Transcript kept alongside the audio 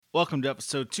Welcome to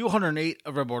episode 208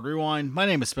 of Redboard Rewind. My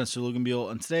name is Spencer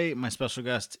Luganbuehl, and today my special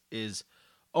guest is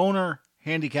owner,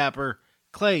 handicapper,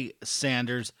 Clay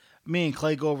Sanders. Me and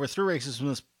Clay go over 3 races from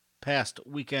this past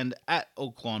weekend at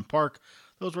Oaklawn Park.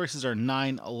 Those races are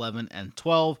 9, 11, and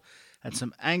 12. And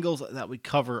some angles that we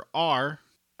cover are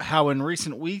how in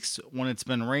recent weeks, when it's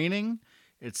been raining,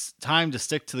 it's time to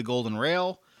stick to the golden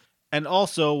rail. And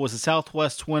also, was the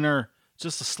Southwest winner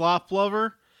just a slop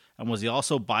lover? And was he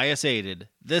also bias aided?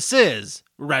 This is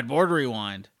Redboard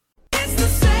Rewind. It's the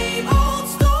same old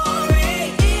story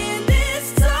in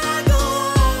this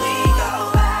tuggle. We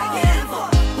go back and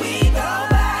forth. We go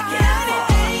back and forth.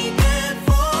 It ain't good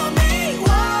for me.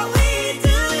 What we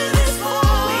do this for?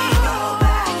 We go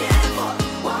back and forth.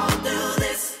 Won't do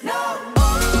this no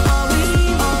more. We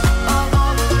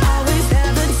always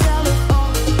have to tell it.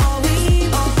 We always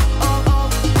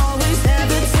have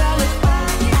to tell it.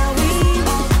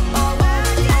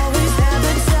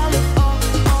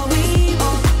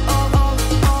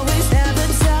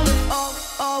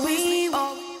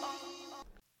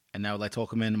 And now I'd like to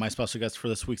welcome in my special guest for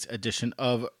this week's edition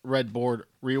of Redboard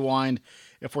Rewind.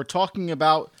 If we're talking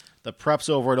about the preps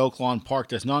over at Oaklawn Park,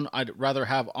 there's none I'd rather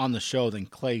have on the show than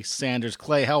Clay Sanders.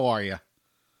 Clay, how are you?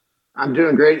 I'm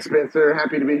doing great, Spencer.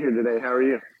 Happy to be here today. How are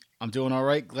you? I'm doing all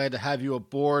right. Glad to have you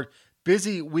aboard.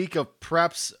 Busy week of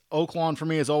preps. Oaklawn for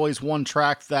me is always one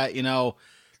track that,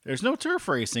 there's no turf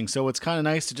racing. So it's kind of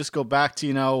nice to just go back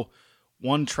to,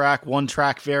 one track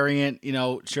variant,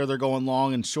 sure they're going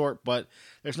long and short, but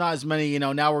there's not as many,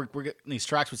 now we're getting these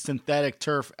tracks with synthetic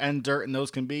turf and dirt, and those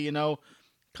can be,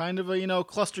 kind of a,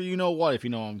 cluster, what, if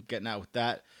you know what I'm getting at with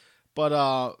that.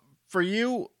 But for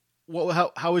you,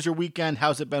 how was your weekend?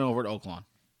 How's it been over at Oaklawn?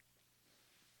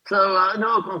 So I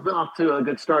know Oakland's been off to a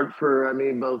good start for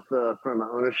me, both from an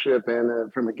ownership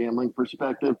and from a gambling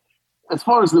perspective. As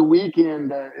far as the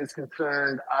weekend is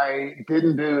concerned, I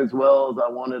didn't do as well as I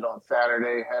wanted on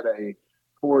Saturday. Had a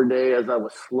poor day as I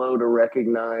was slow to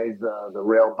recognize the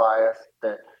rail bias.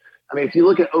 If you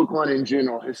look at Oaklawn in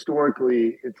general,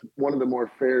 historically, it's one of the more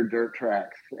fair dirt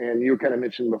tracks. And you kind of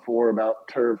mentioned before about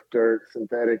turf, dirt,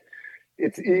 synthetic.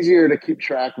 It's easier to keep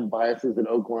track of biases in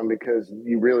Oaklawn because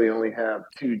you really only have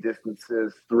 2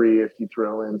 distances, 3 if you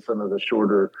throw in some of the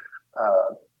shorter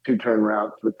 2-turn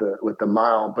routes with the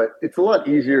mile. But it's a lot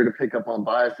easier to pick up on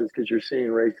biases because you're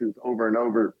seeing races over and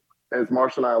over. As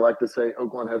Marshall and I like to say,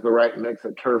 Oaklawn has the right mix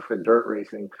of turf and dirt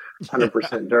racing,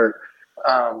 100% dirt.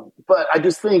 But I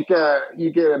just think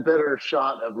you get a better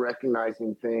shot of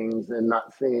recognizing things and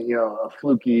not seeing, a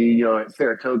fluky, at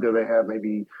Saratoga, they have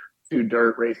maybe 2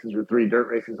 dirt races or 3 dirt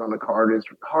races on the card. It's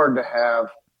hard to have,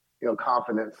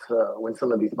 confidence when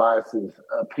some of these biases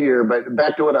appear. But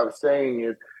back to what I was saying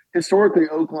is, historically,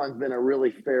 Oaklawn's been a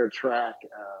really fair track.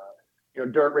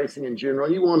 Dirt racing in general,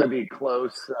 you want to be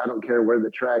close. I don't care where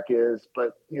the track is,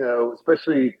 but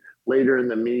especially later in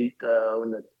the meet,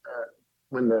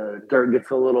 when the dirt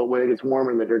gets when it gets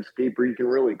warmer and the dirt's deeper, you can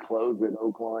really close at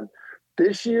Oaklawn.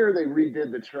 This year they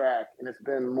redid the track, and it's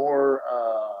been more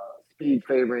speed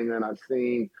favoring than I've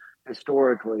seen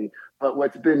historically. But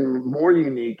what's been more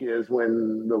unique is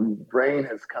when the rain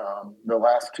has come the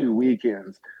last 2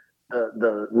 weekends.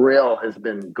 The rail has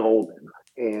been golden.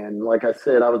 And like I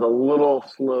said, I was a little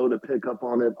slow to pick up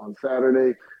on it on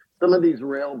Saturday. Some of these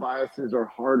rail biases are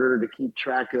harder to keep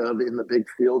track of in the big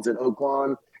fields at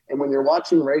Oaklawn. And when you're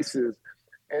watching races,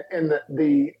 and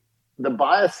the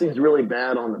bias seems really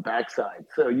bad on the backside.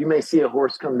 So you may see a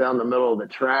horse come down the middle of the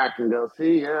track and go,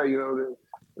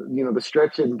 the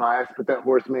stretch isn't biased, but that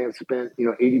horse may have spent,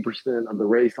 80% of the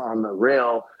race on the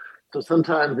rail. So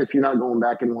sometimes if you're not going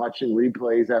back and watching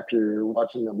replays after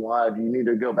watching them live, you need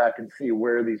to go back and see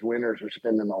where these winners are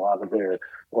spending a lot of their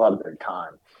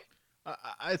time.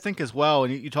 I think as well,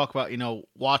 and you talk about,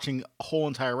 watching a whole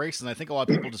entire race, and I think a lot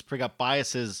of people just pick up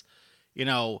biases,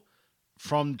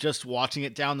 from just watching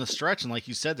it down the stretch. And like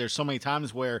you said, there's so many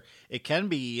times where it can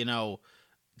be,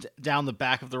 down the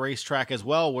back of the racetrack as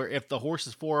well, where if the horse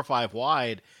is 4 or 5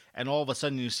 wide, and all of a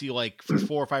sudden you see like for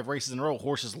 4 or 5 races in a row,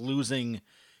 horses losing.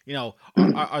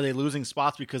 Are they losing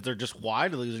spots because they're just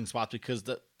wide? Or are they losing spots because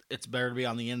it's better to be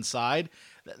on the inside?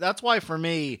 That's why, for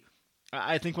me,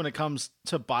 I think when it comes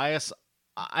to bias,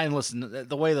 and listen,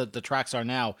 the way that the tracks are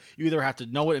now, you either have to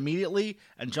know it immediately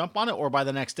and jump on it, or by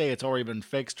the next day it's already been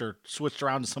fixed or switched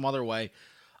around to some other way.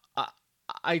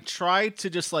 I try to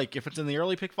just, if it's in the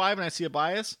early pick 5 and I see a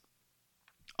bias,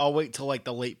 I'll wait till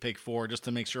the late pick 4 just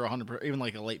to make sure 100%, even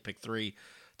a late pick 3.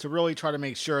 To really try to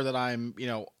make sure that I'm,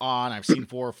 on. I've seen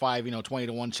 4 or 5, 20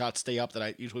 to 1 shots stay up that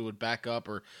I usually would back up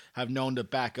or have known to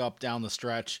back up down the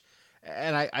stretch.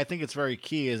 And I think it's very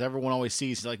key, as everyone always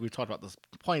sees, like we've talked about this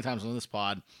plenty of times on this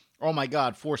pod. Oh my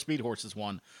God, 4 speed horses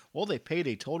won. Well, they paid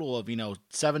a total of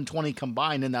 720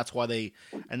 combined, and that's why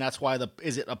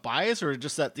is it a bias, or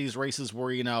just that these races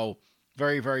were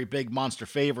very very big monster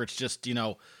favorites, just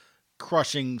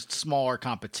crushing smaller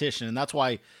competition, and that's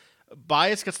why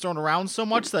bias gets thrown around so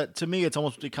much that to me it's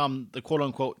almost become the quote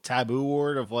unquote taboo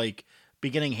word of like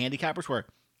beginning handicappers, where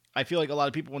I feel like a lot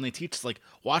of people when they teach it's like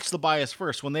watch the bias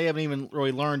first when they haven't even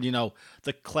really learned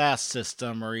the class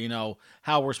system, or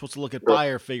how we're supposed to look at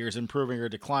buyer figures improving or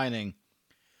declining.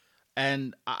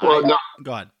 And Well, no,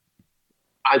 go ahead.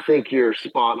 I think you're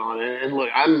spot on. And look,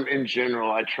 I'm in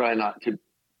general, I try not to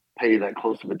pay that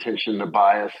close of attention to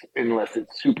bias unless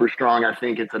it's super strong. I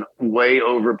think it's a way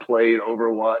overplayed,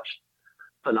 overwatched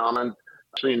phenomenon,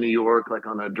 especially in New York, like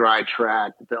on a dry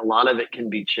track. A lot of it can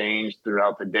be changed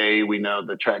throughout the day. We know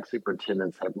the track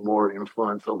superintendents have more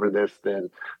influence over this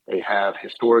than they have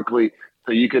historically.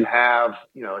 So you can have,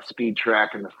 a speed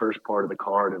track in the first part of the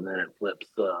card, and then it flips,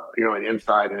 an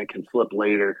inside, and it can flip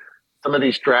later. Some of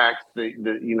these tracks, they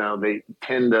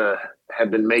tend to have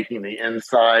been making the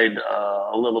inside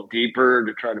a little deeper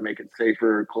to try to make it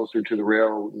safer, closer to the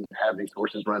rail, and have these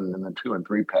horses running in the 2 and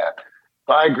 3 path.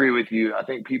 So I agree with you. I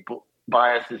think people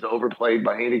bias is overplayed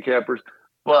by handicappers,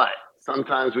 but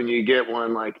sometimes when you get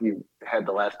one like you had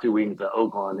the last 2 weeks at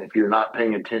Oaklawn, if you're not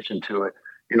paying attention to it,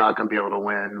 you're not going to be able to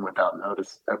win without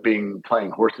notice of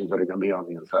playing horses that are going to be on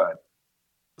the inside.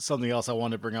 Something else I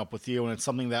wanted to bring up with you, and it's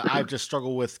something that I've just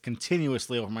struggled with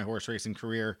continuously over my horse racing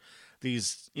career.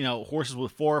 These, horses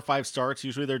with 4 or 5 starts,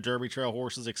 usually they're Derby Trail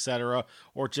horses, etc.,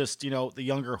 or just, the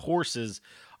younger horses.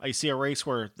 I see a race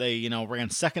where they, ran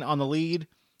second on the lead.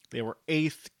 They were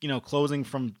 8th, closing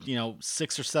from,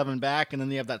 6 or 7 back, and then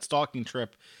they have that stalking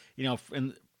trip,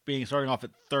 and starting off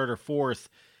at 3rd or 4th,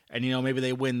 and, maybe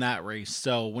they win that race.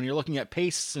 So when you're looking at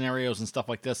pace scenarios and stuff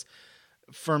like this,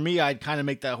 for me, I'd kind of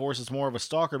make that horse as more of a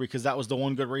stalker, because that was the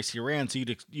one good race he ran. So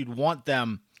you'd want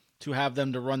them to have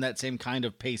them to run that same kind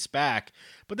of pace back.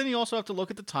 But then you also have to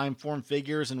look at the time form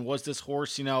figures, and was this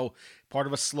horse, part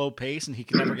of a slow pace and he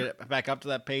can never get back up to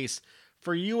that pace.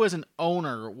 For you as an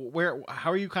owner,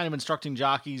 how are you kind of instructing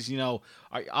jockeys?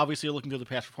 Obviously you're looking through the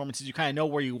past performances. You kind of know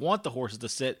where you want the horses to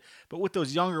sit, but with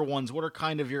those younger ones, what are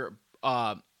kind of your,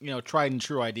 tried and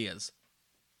true ideas?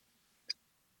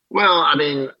 Well, I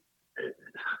mean,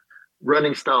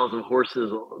 running styles of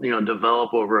horses,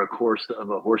 develop over a course of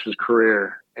a horse's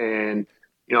career. And,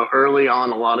 early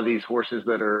on, a lot of these horses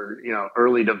that are,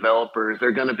 early developers,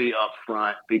 they're going to be up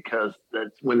front, because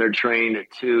that's when they're trained at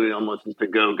 2, it almost is to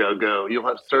go, go, go. You'll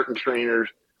have certain trainers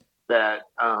that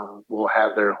will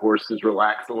have their horses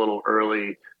relax a little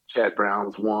early. Chad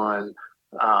Brown's one.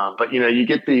 But you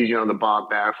get these, the Bob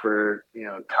Baffert,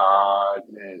 Todd,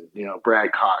 and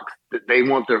Brad Cox. They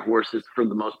want their horses for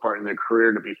the most part in their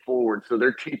career to be forward, so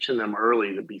they're teaching them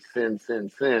early to be sin, sin,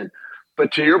 sin.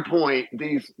 But to your point,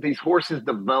 these horses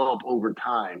develop over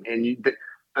time, and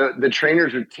the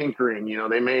trainers are tinkering.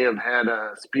 They may have had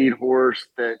a speed horse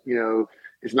that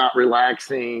is not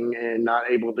relaxing and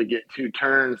not able to get 2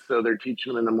 turns, so they're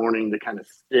teaching them in the morning to kind of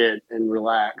sit and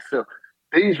relax. So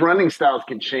these running styles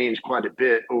can change quite a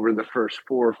bit over the first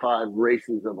 4 or 5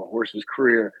 races of a horse's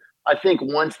career. I think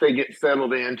once they get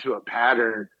settled into a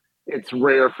pattern, it's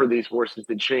rare for these horses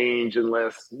to change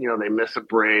unless, they miss a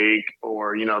break,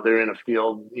 or, they're in a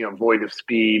field, void of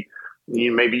speed.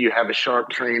 Maybe you have a sharp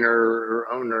trainer or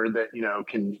owner that,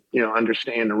 can,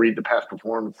 understand and read the past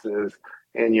performances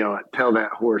and, tell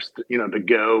that horse, to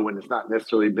go when it's not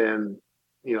necessarily been,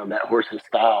 that horse's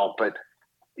style. But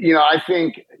I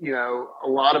think, a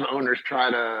lot of owners try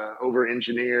to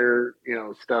over-engineer,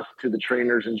 stuff to the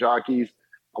trainers and jockeys.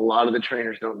 A lot of the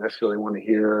trainers don't necessarily want to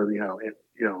hear,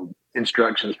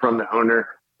 instructions from the owner.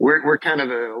 We're kind of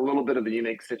a little bit of a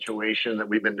unique situation that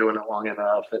we've been doing it long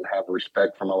enough and have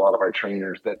respect from a lot of our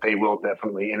trainers that they will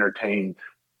definitely entertain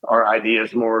our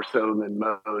ideas more so than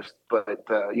most. But,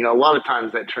 a lot of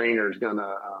times that trainer is going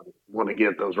to want to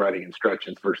give those riding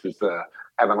instructions versus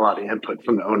having a lot of input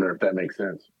from the owner, if that makes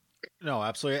sense. No,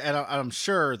 absolutely. And I'm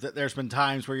sure that there's been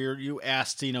times where you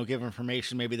asked to, give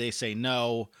information, maybe they say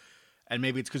no, and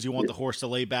maybe it's because you want the horse to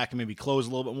lay back and maybe close a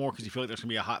little bit more because you feel like there's going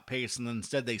to be a hot pace, and then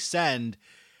instead they send,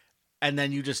 and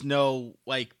then you just know,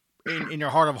 like, in your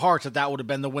heart of hearts that would have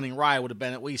been the winning ride, would have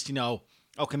been at least,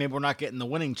 okay, maybe we're not getting the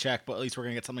winning check, but at least we're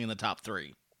going to get something in the top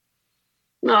 3.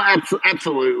 No,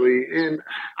 absolutely. And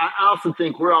I also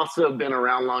think we're also been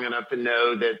around long enough to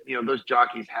know that, those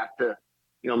jockeys have to,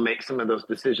 make some of those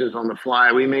decisions on the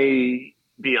fly. We may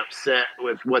be upset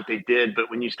with what they did, but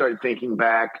when you start thinking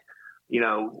back,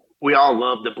 we all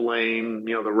love to blame,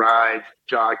 the rides,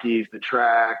 jockeys, the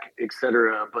track,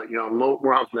 etc. But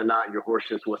more often than not, your horse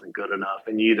just wasn't good enough,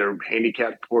 and you either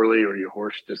handicapped poorly or your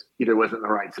horse just either wasn't in the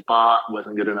right spot,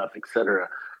 wasn't good enough, etc.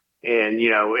 And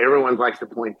everyone likes to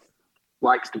point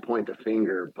the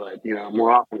finger, but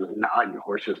more often than not, your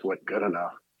horse just wasn't good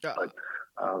enough. Yeah. But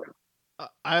um,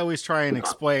 I always try and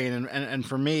explain, and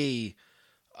for me,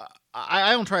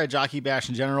 I don't try to jockey bash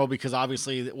in general because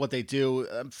obviously what they do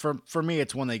for me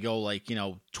it's when they go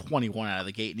 21 out of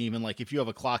the gate, and even if you have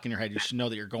a clock in your head you should know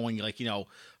that you're going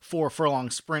 4 furlong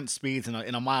sprint speeds in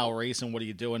a mile race, and what are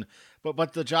you doing?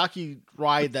 But the jockey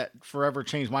ride that forever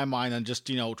changed my mind and just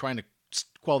trying to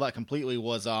quell that completely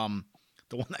was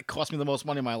the one that cost me the most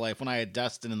money in my life when I had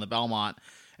Destin in the Belmont,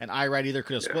 and Irad either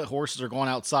could have split horses or gone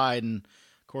outside, and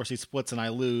of course he splits and I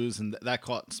lose, and that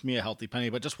cost me a healthy penny.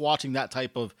 But just watching that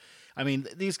type of,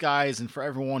 these guys, and for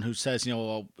everyone who says, they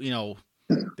want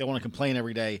to complain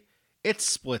every day, it's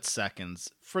split seconds.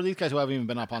 For these guys who haven't even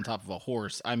been up on top of a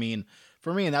horse, for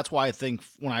me, and that's why I think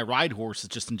when I ride horses,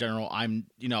 just in general, I'm,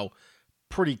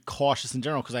 pretty cautious in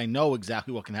general because I know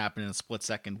exactly what can happen in a split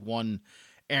second. One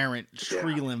errant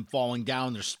tree limb falling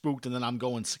down, they're spooked, and then I'm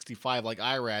going 65 like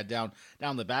Irad down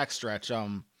the backstretch.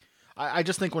 I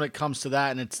just think when it comes to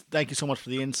that, and it's thank you so much for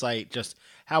the insight, just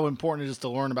how important it is to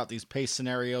learn about these pace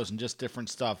scenarios and just different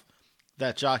stuff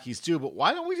that jockeys do. But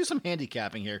why don't we do some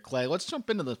handicapping here, Clay? Let's jump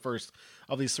into the first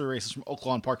of these 3 races from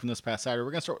Oaklawn Park from this past Saturday.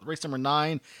 We're going to start with race number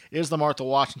 9. It is the Martha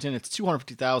Washington. It's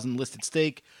 $250,000 listed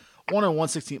stake, 1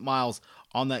 1/16 miles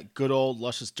on that good old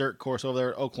luscious dirt course over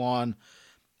there at Oaklawn.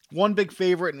 One big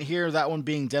favorite in here, that one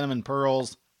being Denim and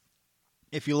Pearls.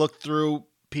 If you look through,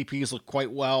 PPs look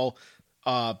quite well.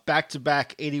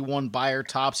 Back-to-back 81 buyer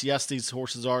tops. Yes, these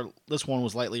horses are. This one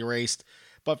was lightly raced.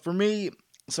 But for me,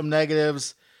 some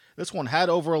negatives. This one had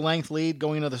over a length lead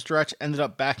going into the stretch, ended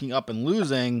up backing up and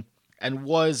losing, and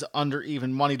was under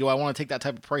even money. Do I want to take that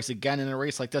type of price again in a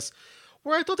race like this?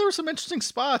 Where I thought there were some interesting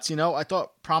spots. I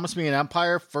thought Promise Me an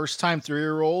Empire, first-time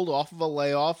 3-year-old off of a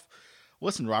layoff.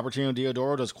 Listen, Robertino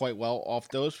Diodoro does quite well off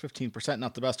those. 15%,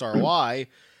 not the best ROI.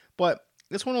 But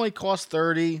this one only cost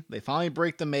 $30. They finally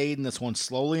break the maiden. This one's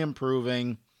slowly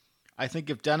improving. I think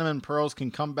if Denim and Pearls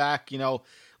can come back,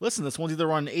 listen, this one's either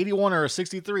run 81 or a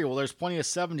 63. Well, there's plenty of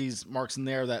 70s marks in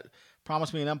there that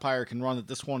Promise Me an Empire can run that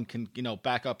this one can,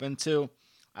 back up into.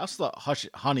 I also thought Hush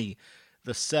It Honey,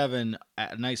 the 7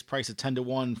 at a nice price of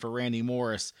 10-1 for Randy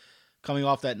Morris, coming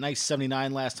off that nice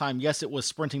 79 last time. Yes, it was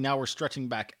sprinting. Now we're stretching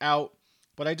back out.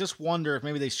 But I just wonder if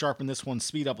maybe they sharpen this one's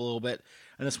speed up a little bit,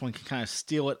 and this one can kind of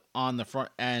steal it on the front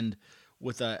end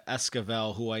with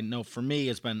Esquivel, who I know for me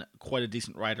has been quite a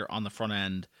decent rider on the front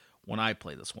end when I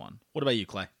play this one. What about you,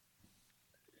 Clay?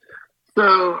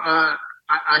 So I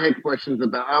had questions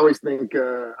about. I always think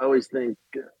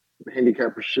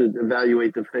handicappers should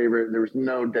evaluate the favorite. There was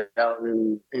no doubt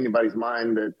in anybody's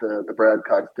mind that the Brad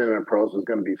Cox Dinner and Pros was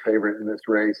going to be favorite in this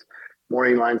race.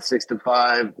 Morning line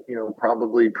 6-5,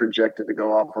 probably projected to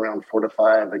go off around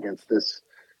 4-5 against this,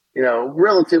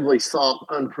 relatively soft,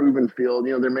 unproven field.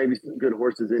 There may be some good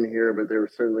horses in here, but they were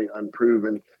certainly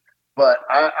unproven. But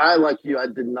I like you, I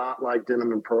did not like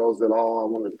Denim and Pearls at all.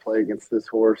 I wanted to play against this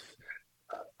horse.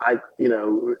 Out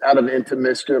of Into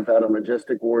Mischief, out of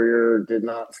Majestic Warrior, did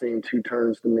not seem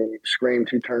scream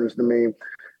 2 turns to me.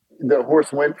 The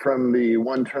horse went from the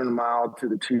 1 turn a mile to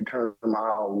the 2 turn a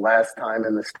mile last time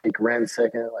in the stake, ran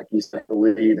second, like you said, the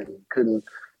lead, and couldn't,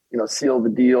 seal the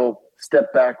deal.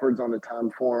 Stepped backwards on the time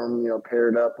form,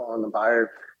 paired up on the buyer.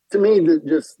 To me,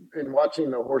 just in watching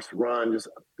the horse run, just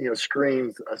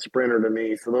screams a sprinter to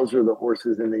me. So those are the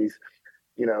horses in these,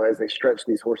 as they stretch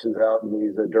these horses out in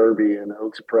these Derby and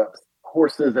Oaks Preps,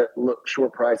 horses that look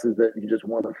short prices that you just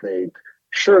want to fade.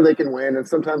 Sure, they can win, and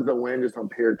sometimes they'll win just on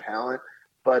pure talent.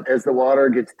 But as the water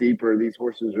gets deeper, these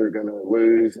horses are going to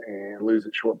lose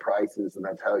at short prices, and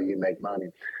that's how you make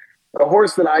money. The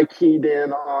horse that I keyed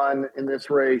in on in this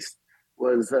race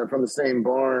was from the same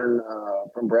barn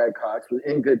from Brad Cox, was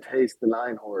In Good Taste, the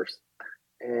 9 horse.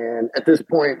 And at this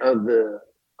point of the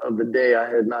day, I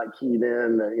had not keyed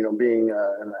in. Being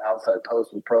in the outside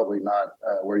post was probably not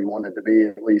where you wanted to be,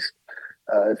 at least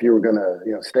if you were going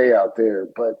to stay out there.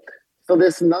 But so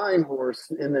this 9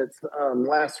 horse in its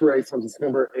last race on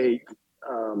December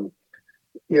 8th,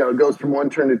 it goes from 1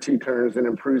 turn to 2 turns and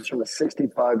improves from a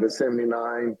 65 to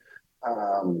 79,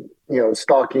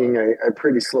 stalking a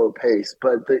pretty slow pace.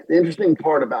 But the interesting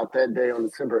part about that day on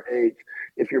December 8th,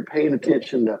 if you're paying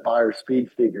attention to buyer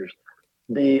speed figures,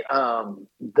 the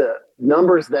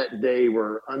numbers that day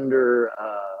were under,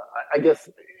 I guess,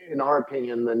 in our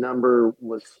opinion, the number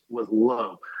was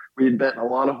low. We had bet a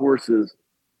lot of horses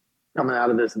coming out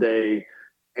of this day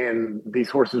and these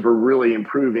horses were really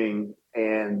improving.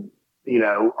 And,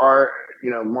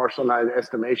 Marshall and I's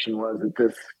estimation was that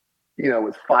this,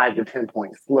 was 5 to 10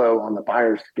 points slow on the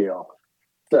buyer's scale.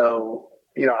 So,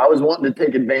 I was wanting to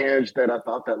take advantage that I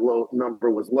thought that low number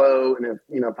was low. And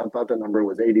if I thought that number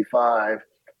was 85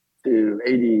 to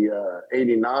 80,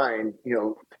 89,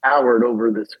 towered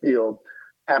over this field.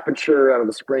 Aperture out of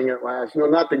the spring at last,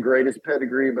 not the greatest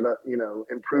pedigree, but,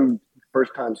 improved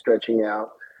first time stretching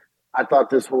out. I thought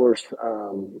this horse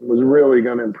was really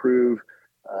going to improve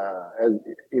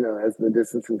as the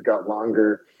distances got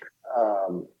longer.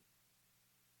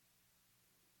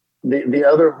 The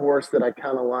other horse that I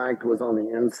kind of liked was on the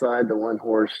inside, the one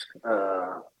horse,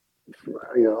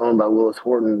 owned by Willis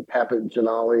Horton, Tapit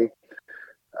Janali.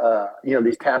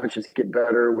 These Tapits get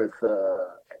better with,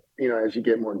 as you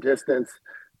get more distance.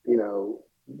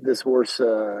 This horse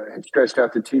had stretched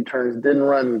out to 2 turns, didn't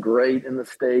run great in the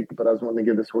stake, but I was wanting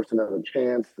to give this horse another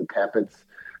chance. The Tapits,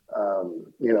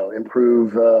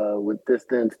 improve with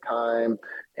distance, time,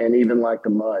 and even like the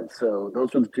mud. So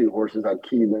those were the 2 horses I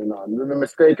keyed in on. The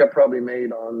mistake I probably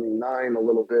made on the 9 a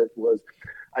little bit was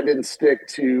I didn't stick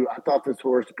to, I thought this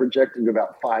horse projected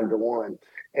about 5 to 1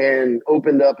 and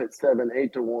opened up at 7,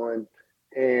 8 to 1.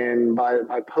 And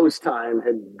by post time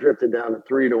had drifted down to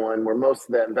 3 to 1, where most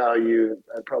of that value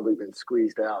had probably been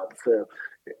squeezed out. So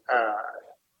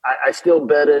I still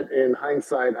bet it. In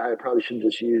hindsight, I probably should have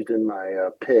just used in my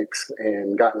picks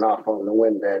and gotten off on the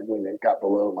win bet when it got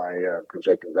below my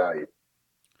projected value.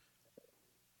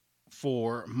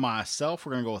 For myself,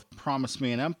 we're going to go with Promise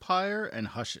Me an Empire and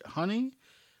Hush It Honey.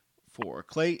 For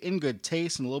Clay, In Good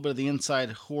Taste and a little bit of the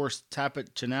inside horse,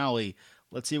 Tapit Janali.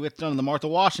 Let's see what's done in the Martha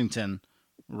Washington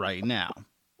right now.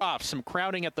 Off some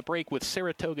crowding at the break with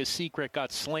Saratoga Secret,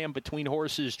 got slammed between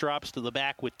horses, drops to the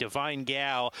back with Divine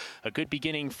Gal. A good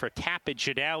beginning for Tapit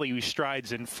Janali, who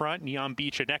strides in front. Neon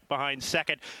Beach a neck behind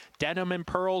second. Denim and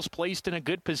Pearls placed in a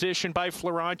good position by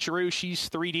Florent Giroux. She's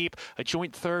 3 deep. A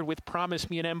joint third with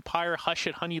Promise Me an Empire. Hush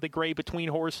It Honey the Gray between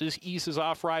horses. Eases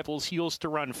off rivals' heels to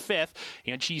run 5th.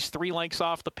 And she's 3 lengths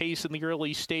off the pace in the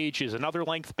early stages. Another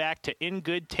length back to In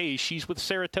Good Taste. She's with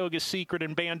Saratoga Secret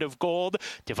and Band of Gold.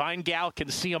 Divine Gal can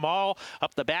see them all.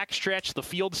 Up the backstretch, the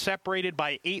field separated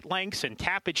by 8 lengths, and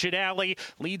Tapit Janali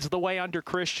leads the way under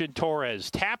Christian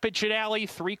Torres. Tapit Janali,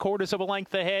 3/4 of a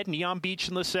length ahead. Neon Beach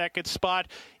in the second spot.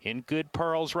 In Good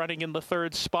Pearls running in the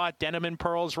third spot. Denim and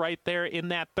Pearls right there in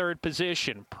that third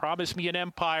position. Promise Me an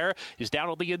Empire is down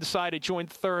on the inside, a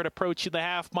joint third, approaching the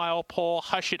half-mile pole.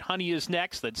 Hush It Honey is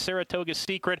next. Then Saratoga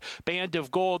Secret, Band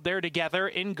of Gold, they're together.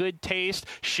 In Good Taste,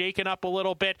 shaken up a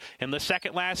little bit in the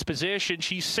second last position.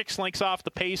 She's 6 lengths off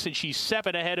the pace, and she's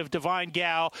 7 ahead of Divine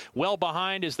Gal. Well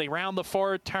behind as they round the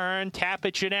forward turn.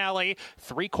 Tapit Janali,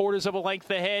 3/4 of a length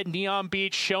ahead. Neon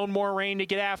Beach shown more rain to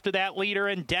get after that leader,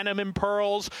 and Denim and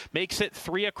Pearls makes it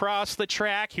 3 across the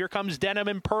track. Here comes Denim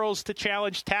and Pearls to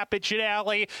challenge Tapit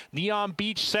Janali. Neon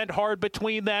Beach sent hard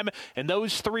between them, and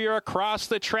those 3 are across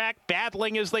the track,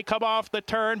 battling as they come off the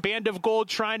turn. Band of Gold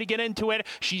trying to get into it.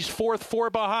 She's 4th, 4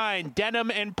 behind.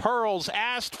 Denim and Pearls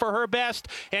asked for her best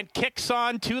and kicks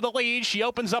on to the lead. She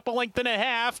opens up a length and a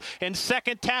half, and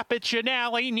second Tapit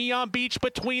Janali. Neon Beach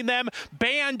between them.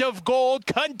 Band of Gold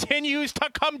continues to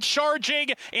come charging,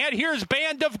 and here's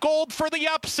Band of Gold for the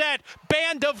upset.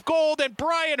 Band of Gold and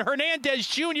Brian Hernandez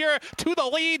Jr. to the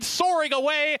lead, soaring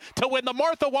away to win the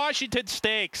Martha Washington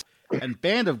Stakes. And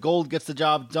Band of Gold gets the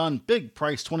job done. Big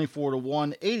price, 24 to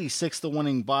 1, 86 the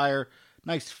winning buyer.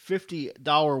 Nice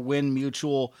 $50 win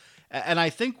mutual. And I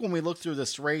think when we look through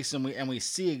this race and we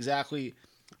see exactly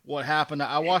what happened,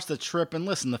 I watched the trip, and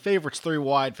listen, the favorite's 3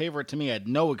 wide. Favorite to me had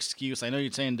no excuse. I know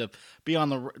you're saying to be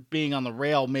being on the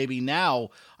rail maybe now,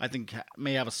 I think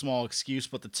may have a small excuse,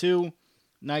 but the 2,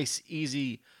 nice,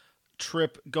 easy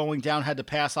trip going down, had to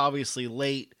pass obviously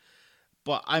late.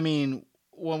 But I mean,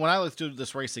 when I look through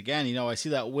this race again, I see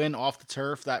that win off the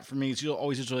turf. That for me is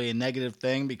always usually a negative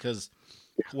thing because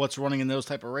what's running in those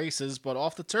type of races. But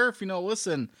off the turf,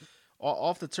 listen,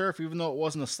 off the turf, even though it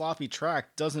wasn't a sloppy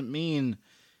track, doesn't mean,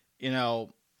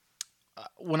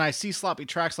 when I see sloppy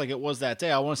tracks like it was that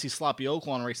day, I want to see sloppy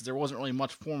Oaklawn races. There wasn't really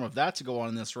much form of that to go on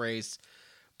in this race.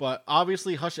 But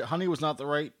obviously, Hush It Honey was not the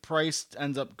right price.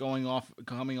 Ends up coming off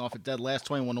at dead last,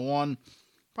 21 to 1.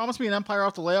 Promise Me an Empire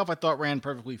off the layoff, I thought ran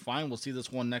perfectly fine. We'll see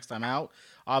this one next time out.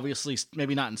 Obviously,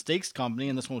 maybe not in stakes company,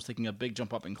 and this one was taking a big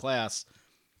jump up in class.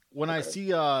 When I see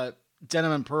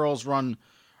Denim and Pearls run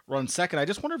second, I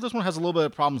just wonder if this one has a little bit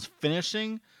of problems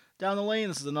finishing down the lane.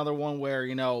 This is another one where,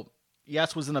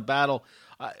 yes, was in a battle.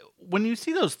 When you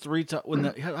see those 3,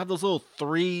 when you have those little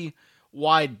 3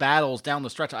 wide battles down the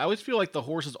stretch. I always feel like the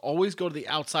horses always go to the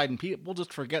outside, and people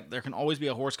just forget there can always be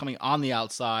a horse coming on the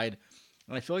outside.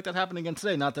 And I feel like that happened again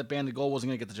today. Not that Bandit Gold wasn't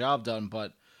going to get the job done,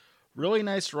 but really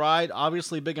nice ride.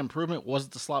 Obviously, big improvement.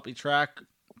 Wasn't the sloppy track.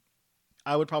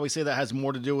 I would probably say that has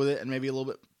more to do with it, and maybe a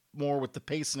little bit more with the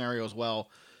pace scenario as well.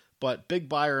 But big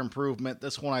buyer improvement.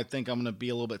 This one I think I'm going to be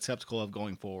a little bit skeptical of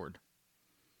going forward.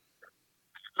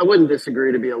 I wouldn't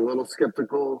disagree to be a little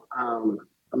skeptical.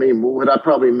 I mean, what I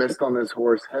probably missed on this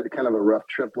horse, had kind of a rough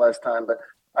trip last time, but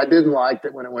I didn't like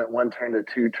that when it went one turn to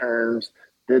two turns,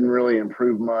 didn't really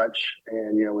improve much,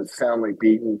 and, was soundly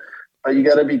beaten. But you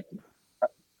got to be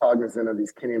cognizant of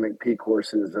these Kenny McPeak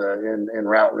horses in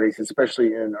route races,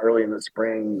 especially early in the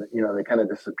spring. They kind of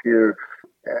disappear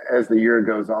as the year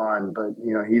goes on. But,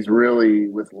 he's really,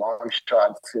 with long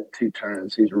shots at two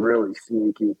turns, he's really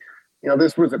sneaky.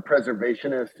 This was a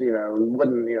preservationist,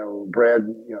 wasn't, bred,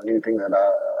 anything that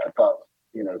I thought,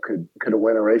 could have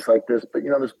won a race like this. But,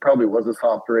 this probably was a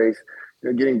soft race.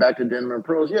 Getting back to Denim and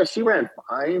Pearls, yeah, she ran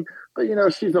fine. But,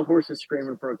 she's a horse that's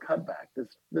screaming for a cutback.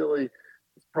 This really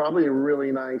is probably a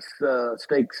really nice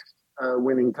stakes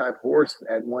winning type horse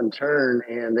at one turn.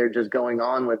 And they're just going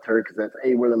on with her because that's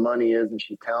where the money is. And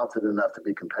she's talented enough to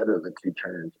be competitive at two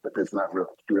turns. But that's not really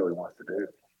what she really wants to do.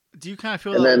 Do you kind of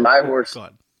feel and that? Then my horse. Go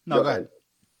ahead. No, go ahead.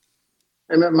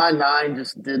 And then my 9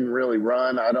 just didn't really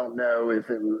run. I don't know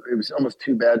if it was almost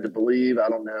too bad to believe. I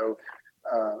don't know.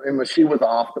 And she was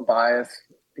off the bias,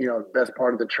 best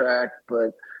part of the track.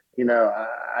 But,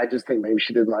 I just think maybe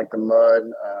she didn't like the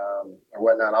mud or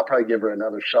whatnot. I'll probably give her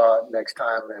another shot next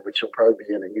time, which she'll probably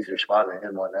be in an easier spot in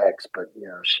an N1X. But,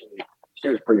 she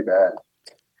was pretty bad.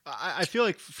 I feel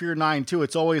like for your 9, too,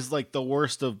 it's always like the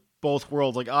worst of both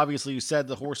worlds. Like, obviously, you said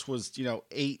the horse was,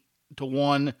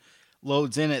 8-1,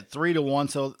 loads in at 3-1.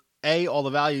 So, all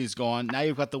the value is gone. Now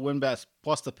you've got the win best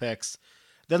plus the picks.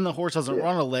 Then the horse doesn't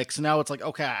run a lick. So now it's like,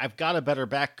 okay, I've got a better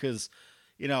back because,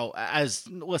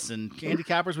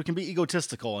 handicappers, we can be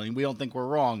egotistical and we don't think we're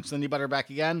wrong. So then you better back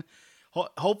again.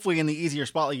 Hopefully in the easier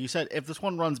spot, like you said, if this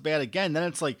one runs bad again, then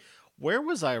it's like, where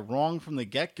was I wrong from the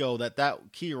get-go that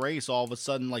key race all of a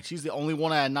sudden, like she's the only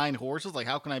one out of 9 horses? Like,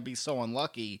 how can I be so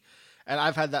unlucky? And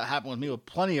I've had that happen with me with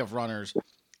plenty of runners.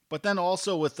 But then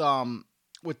also with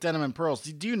Denim and Pearls,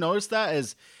 do you notice that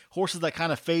as horses that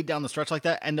kind of fade down the stretch like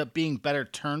that end up being better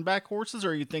turn back horses,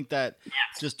 or you think that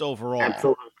just overall?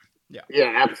 Absolutely.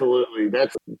 Yeah, absolutely.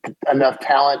 That's enough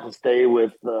talent to stay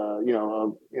with,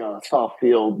 a soft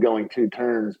field going 2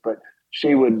 turns, but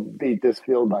she would beat this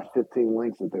field by 15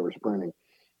 lengths if they were sprinting.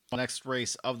 Next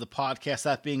race of the podcast,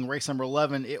 that being race number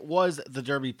 11, it was the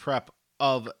Derby prep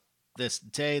of this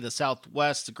day, the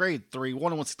Southwest, grade 3,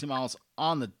 160 miles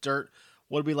on the dirt.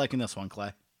 What would be like in this one,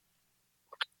 Clay?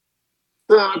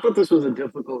 I thought this was a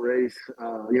difficult race,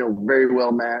 very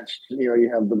well matched. You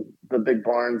have the big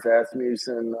barns,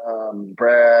 Asmussen,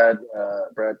 Brad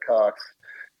Cox,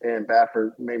 and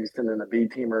Baffert maybe sending a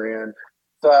B-teamer in.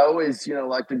 So I always,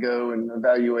 like to go and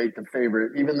evaluate the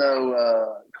favorite. Even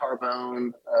though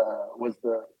Carbone was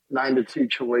the 9-2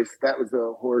 choice, that was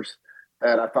the horse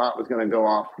that I thought was going to go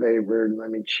off favored.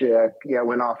 Let me check. Yeah,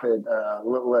 went off at a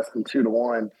little less than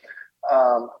 2-1.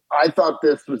 I thought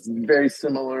this was very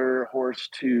similar horse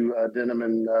to Denim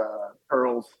and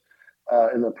Pearls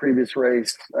in the previous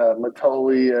race.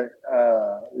 Matoli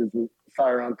is the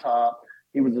sire on top.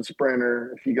 He was a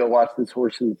sprinter. If you go watch this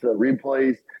horse's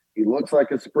replays, he looks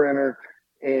like a sprinter.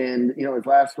 And, his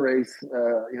last race, he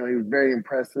was very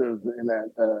impressive in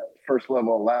that first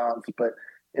level allowance. But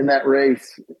in that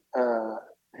race,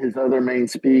 his other main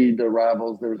speed, the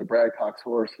rivals, there was a Brad Cox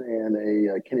horse and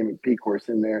a Kenny McPeak horse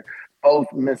in there.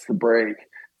 Both missed the break.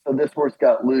 So this horse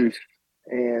got loose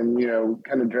and,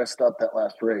 kind of dressed up that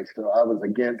last race. So I was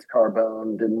against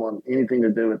Carbone, didn't want anything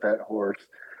to do with that horse.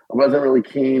 I wasn't really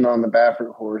keen on the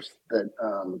Baffert horse that,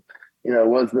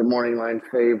 was the morning line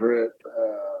favorite.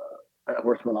 That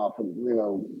horse went off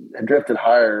and, had drifted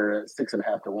higher at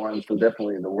 6.5-1. So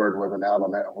definitely the word wasn't out on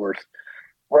that horse.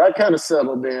 Where I kind of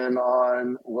settled in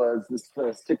on was this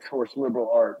 6-horse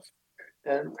Liberal Arts.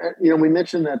 And, we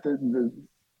mentioned that the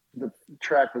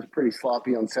track was pretty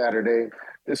sloppy on Saturday.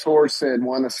 This horse had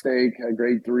won a stake, a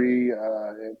grade 3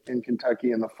 in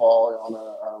Kentucky in the fall on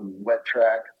a wet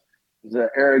track. The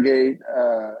Arrogate,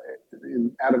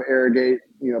 out of Arrogate,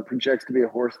 projects to be a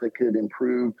horse that could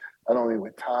improve not only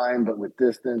with time, but with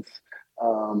distance.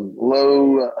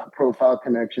 Low profile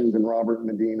connections in Robert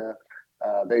Medina.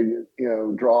 They,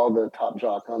 draw the top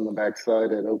jock on the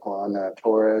backside at Oaklawn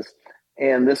Torres.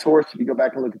 And this horse, if you go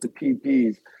back and look at the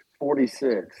PPs,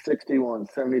 46, 61,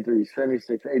 73,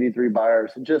 76, 83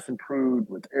 buyers, it just improved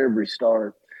with every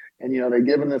start. And, they've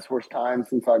given this horse time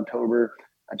since October.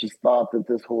 I just thought that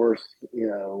this horse,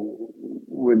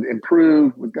 would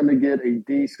improve, was going to get a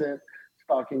decent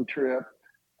stalking trip.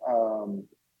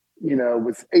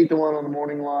 Was 8-1 on the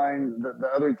morning line. The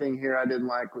other thing here I didn't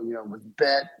like, was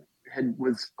bet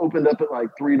was opened up at like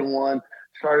 3-1,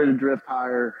 started to drift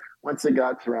higher. Once it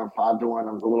got to around 5-1,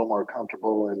 I was a little more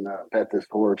comfortable and bet this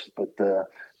horse. But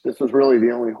this was really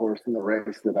the only horse in the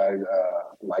race that I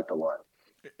liked a lot.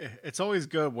 It's always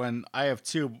good when I have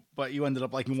two, but you ended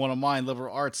up liking one of mine,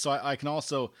 Liberal Arts. So I can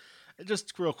also,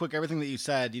 just real quick, everything that you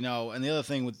said, and the other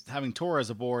thing with having Torres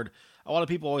aboard, a lot of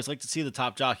people always like to see the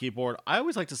top jockey aboard. I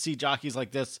always like to see jockeys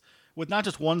like this with not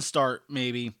just one start,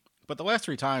 maybe, but the last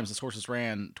 3 times this horse has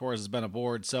ran, Torres has been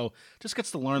aboard. So just gets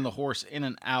to learn the horse in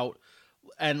and out.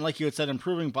 And like you had said,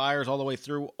 improving buyers all the way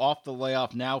through, off the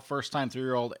layoff now, first time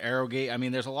 3-year-old Arrogate. I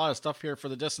mean, there's a lot of stuff here for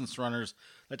the distance runners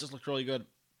that just looks really good.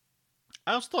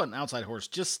 I also thought an outside horse,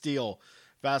 Just Steel,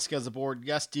 Vasquez aboard.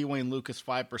 Yes, Dwayne Lucas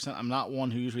 5%. I'm not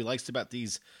one who usually likes to bet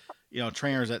these,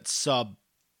 trainers at sub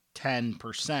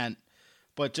 10%.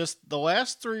 But just the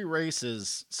last 3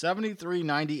 races, 73,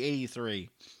 90, 83.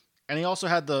 And he also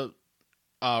had the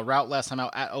route last time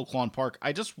out at Oaklawn Park.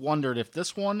 I just wondered if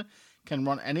this one can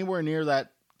run anywhere near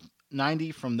that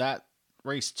 90 from that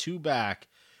race 2 back.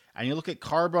 And you look at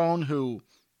Carbone, who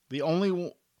the only,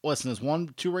 is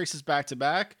 1-2 races back to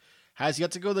back, has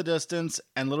yet to go the distance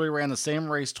and literally ran the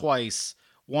same race twice,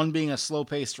 one being a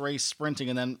slow-paced race sprinting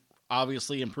and then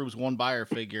obviously improves one buyer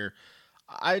figure.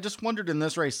 I just wondered in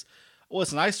this race,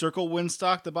 I circle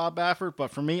Winstock to Bob Baffert,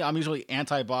 but for me, I'm usually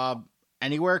anti-Bob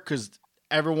anywhere because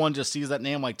everyone just sees that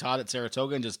name like Todd at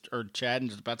Saratoga or Chad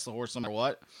and just bets the horse no matter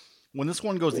what. When this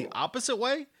one goes the opposite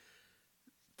way,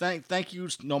 thank you,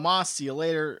 no mas, see you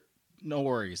later, no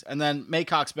worries. And then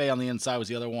Maycox Bay on the inside was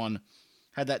the other one.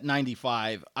 Had that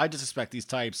 95. I just expect these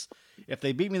types. If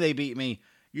they beat me, they beat me.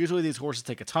 Usually these horses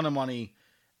take a ton of money.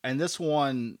 And this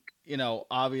one,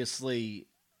 obviously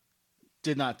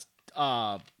didn't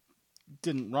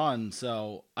run.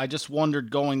 So I just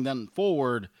wondered going then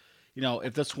forward,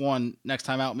 if this one next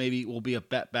time out maybe will be a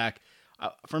bet back.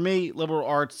 For me, Liberal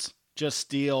Arts, Just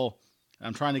Steel.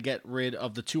 I'm trying to get rid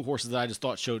of the 2 horses that I just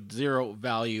thought showed 0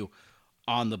 value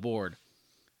on the board.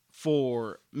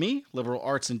 For me, Liberal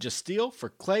Arts and Just Steel. For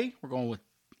Clay, we're going with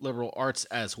Liberal Arts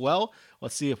as well.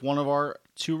 Let's see if one of our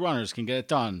 2 runners can get it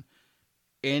done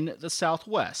in the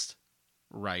Southwest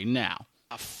right now.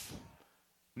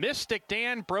 Mystic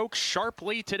Dan broke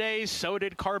sharply today. So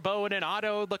did Carbone and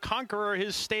Otto the Conqueror,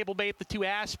 his stablemate. The 2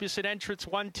 Aspius at entrance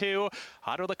 1-2.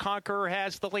 Otto the Conqueror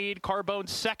has the lead. Carbone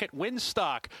second.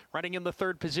 Winstock running in the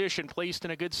 3rd position, placed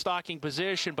in a good stalking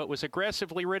position, but was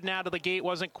aggressively ridden out of the gate.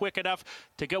 Wasn't quick enough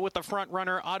to go with the front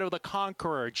runner, Otto the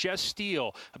Conqueror. Just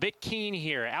Steel, a bit keen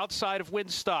here. Outside of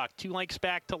Winstock, 2 lengths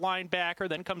back to linebacker.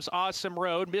 Then comes Awesome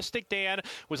Road. Mystic Dan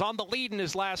was on the lead in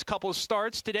his last couple of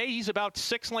starts. Today he's about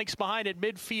 6 lengths behind at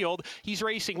midfield. He's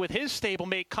racing with his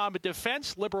stablemate Comet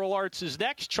Defense. Liberal Arts is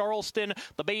next. Charleston,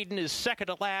 the maiden, is second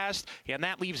to last. And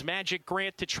that leaves Magic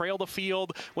Grant to trail the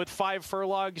field with 5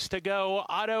 furlongs to go.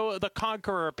 Otto the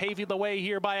Conqueror paving the way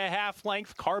here by a half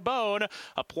length. Carbone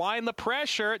applying the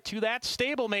pressure to that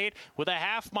stablemate with a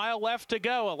half mile left to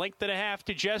go. A length and a half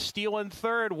to Just Steel in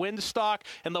 3rd. Winstock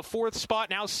in the 4th spot,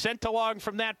 now sent along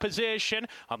from that position.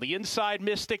 On the inside,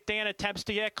 Mystic Dan attempts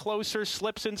to get closer,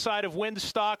 slips inside of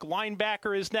Winstock.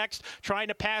 Linebacker is next, trying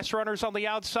to pass runners on the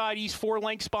outside. He's 4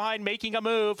 lengths behind, making a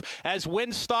move as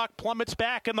Winstock plummets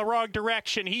back in the wrong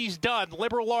direction. He's done.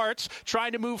 Liberal Arts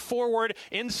trying to move forward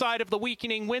inside of the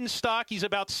weakening Winstock. He's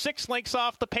about 6 lengths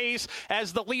off the pace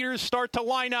as the leaders start to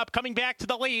line up, coming back to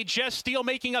the lead. Just Steel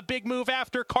making a big move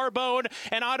after Carbone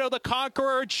and Otto the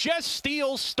Conqueror. Just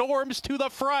Steel storms to the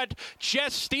front.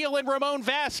 Just Steel and Ramon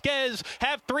Vasquez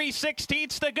have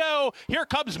 3/16 to go. Here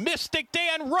comes Mystic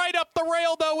Dan right up the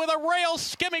rail, though, with a rail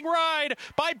skimming ride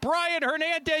by Brian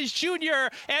Hernandez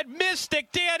Jr. And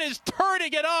Mystic Dan is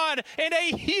turning it on in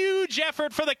a huge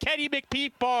effort for the Kenny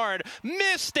McPeak barn.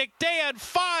 Mystic Dan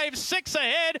 5-6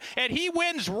 ahead, and he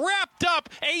wins wrapped up,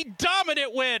 a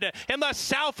dominant win in the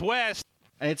Southwest.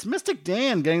 And it's Mystic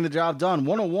Dan getting the job done.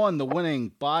 101, the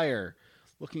winning buyer.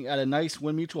 Looking at a nice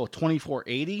win mutual of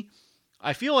 24.80.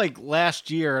 I feel like last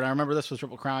year, and I remember this was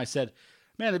Triple Crown, I said,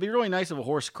 man, it'd be really nice if a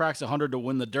horse cracks 100 to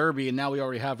win the Derby, and now we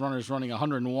already have runners running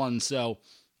 101. So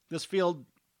this field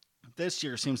this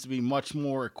year seems to be much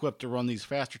more equipped to run these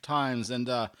faster times. And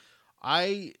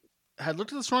I had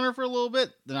looked at this runner for a little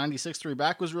bit. The 96.3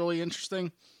 back was really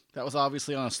interesting. That was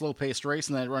obviously on a slow-paced race,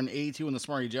 and then I'd run 82 in the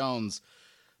Smarty Jones.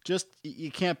 Just,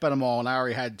 you can't bet them all, and I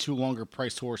already had 2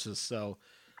 longer-priced horses. So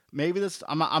maybe this,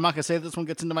 I'm not going to say this one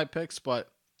gets into my picks,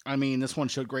 but I mean, this one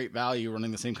showed great value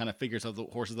running the same kind of figures of the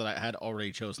horses that I had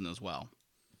already chosen as well.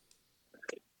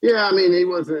 Yeah, I mean, he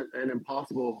wasn't an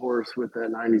impossible horse with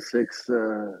that 96, in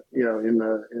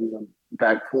the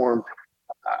back form.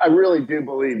 I really do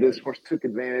believe this horse took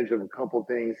advantage of a couple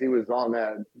things. He was on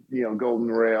that, golden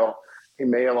rail. He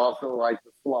may have also liked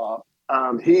the flop.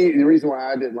 The reason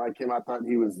why I didn't like him, I thought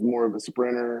he was more of a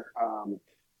sprinter.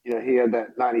 He had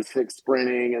that 96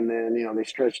 sprinting, and then, they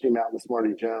stretched him out in the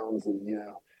Smarty Jones, and,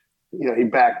 he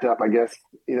backed up, I guess,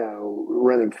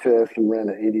 running fifth and ran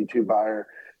an 82 buyer.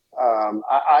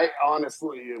 I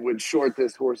honestly would short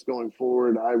this horse going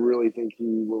forward. I really think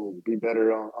he will be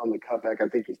better on the cutback. I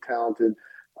think he's talented.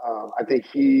 I think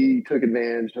he took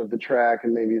advantage of the track,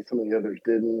 and maybe some of the others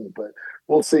didn't. But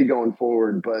we'll see going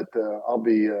forward. But I'll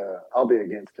be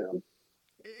against him.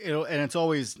 And it's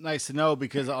always nice to know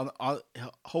because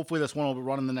hopefully this one will be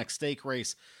running the next stake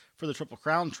race for the Triple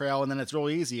Crown Trail, and then it's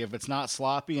really easy if it's not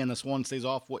sloppy and this one stays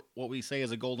off what we say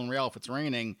is a golden rail if it's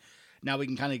raining. Now we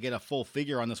can kind of get a full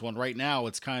figure on this one. Right now,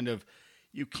 it's kind of,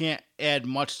 you can't add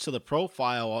much to the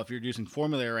profile if you're using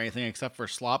formula or anything except for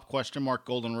slop, question mark,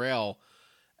 golden rail,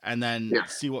 and then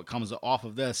see what comes off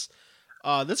of this.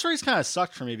 This race kind of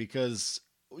sucked for me because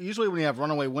usually when you have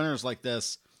runaway winners like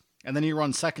this, and then you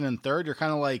run second and third, you're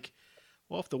kind of like,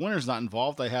 well, if the winner's not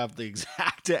involved, I have the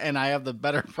exact, and I have the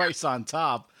better price on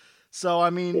top. So,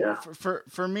 I mean,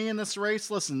 for me in this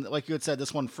race, listen, like you had said,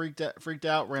 this one freaked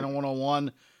out, ran a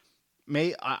 101.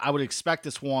 I would expect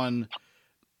this one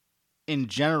in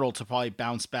general to probably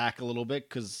bounce back a little bit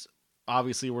because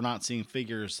obviously we're not seeing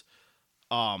figures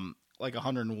like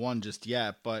 101 just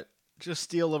yet, but just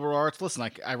steal liberal arts. Listen,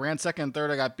 I ran second and third,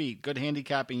 I got beat. Good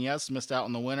handicapping, yes, missed out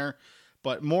on the winner,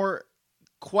 but more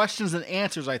questions than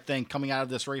answers, I think, coming out of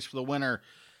this race for the winner,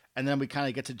 and then we kind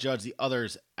of get to judge the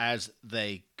others as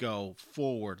they go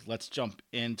forward. Let's jump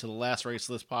into the last race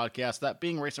of this podcast, that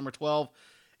being race number 12.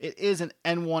 It is an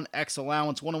N1X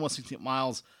allowance, 1 1/16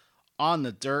 miles on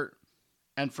the dirt.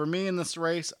 And for me in this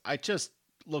race, I just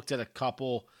looked at a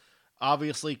couple.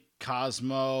 Obviously,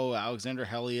 Cosmo, Alexander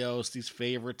Helios, these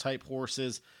favorite type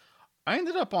horses. I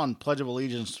ended up on Pledge of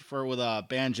Allegiance with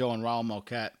Banjo and Raul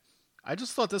Moquette. I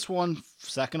just thought this one,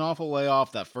 second off a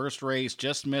layoff, that first race,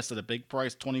 just missed at a big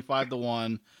price,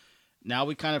 25-1. Now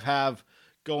we kind of have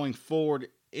going forward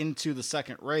into the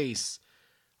second race.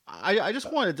 I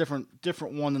just wanted a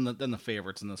different one than the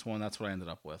favorites in this one. That's what I ended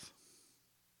up with.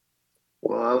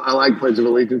 Well, I like Pledge of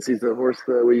Allegiance. He's the horse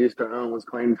that we used to own, was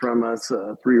claimed from us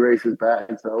 3 races back.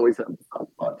 So I always have a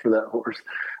soft spot for that horse.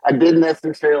 I didn't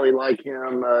necessarily like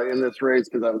him in this race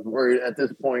because I was worried at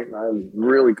this point. I was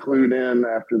really clued in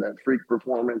after that freak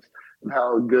performance of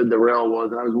how good the rail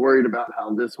was. And I was worried about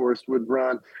how this horse would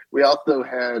run. We also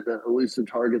had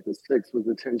Elusive Target, the 6 was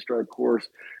a 10-strike horse.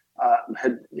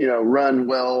 Had run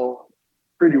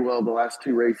pretty well the last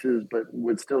 2 races, but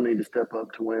would still need to step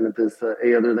up to win at this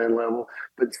A other than level.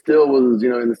 But still was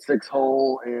in the 6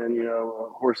 hole, and a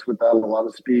horse without a lot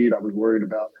of speed. I was worried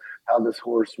about how this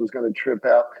horse was going to trip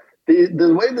out.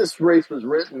 The way this race was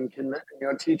written can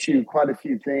teach you quite a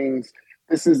few things.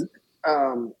 This is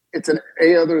it's an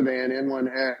A other than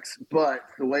N1X, but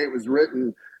the way it was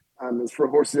written. Is for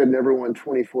horses that never won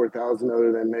 24,000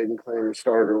 other than maiden claim or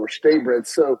starter or state bred.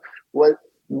 So the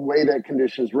way that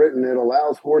condition is written, it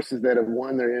allows horses that have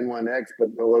won their N1X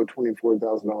but below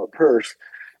 $24,000 purse.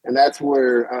 And that's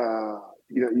where,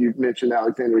 you mentioned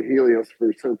Alexander Helios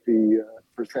for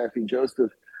Safi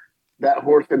Joseph. That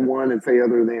horse had won and say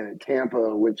other than at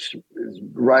Tampa, which is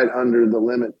right under the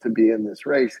limit to be in this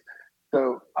race.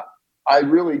 So I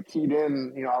really keyed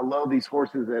in, I love these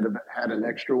horses that have had an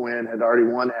extra win, had already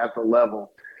won at the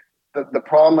level. The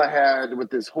problem I had with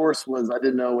this horse was I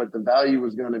didn't know what the value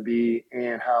was going to be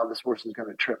and how this horse was going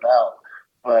to trip out.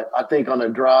 But I think on a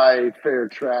dry, fair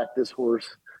track, this horse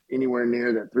anywhere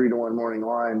near that 3-1 morning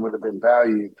line would have been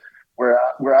valued. Where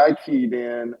I keyed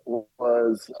in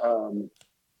was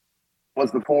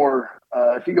the 4.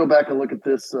 If you go back and look at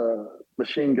this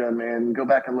Machine Gun Man, go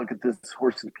back and look at this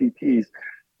horse's PTs.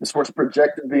 This horse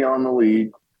projected beyond the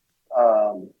lead.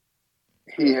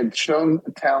 He had shown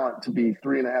the talent to be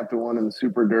 3.5-1 in the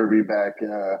Super Derby back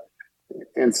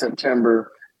in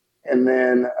September, and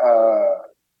then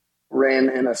ran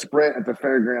in a sprint at the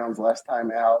fairgrounds last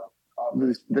time out.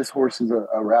 This horse is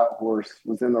a route horse.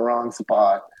 Was in the wrong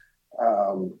spot.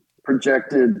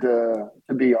 Projected to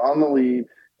be on the lead,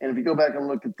 and if you go back and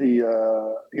look at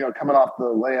the coming off the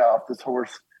layoff, this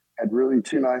horse had really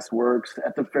 2 nice works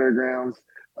at the fairgrounds.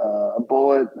 a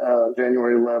bullet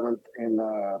January 11th, and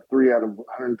 3 out of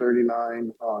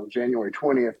 139 on January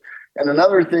 20th. And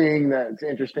another thing that's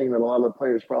interesting that a lot of the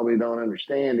players probably don't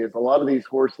understand is a lot of these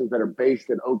horses that are based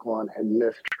at Oaklawn had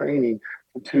missed training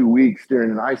for 2 weeks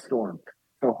during an ice storm.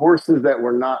 So horses that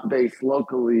were not based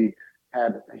locally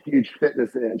had a huge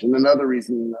fitness edge. And another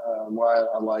reason why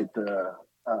I liked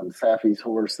Safi's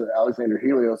horse, Alexander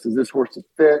Helios, is this horse is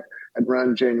fit, had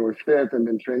run January 5th and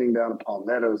been training down at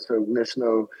Palmetto, so missed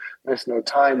no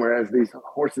time. Whereas these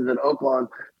horses at Oaklawn,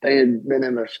 they had been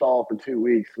in their stall for 2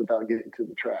 weeks without getting to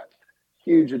the track.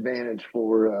 Huge advantage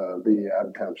for the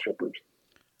out-of-town shippers.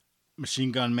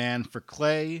 Machine Gun Man for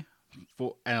Clay,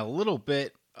 and a little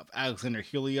bit of Alexander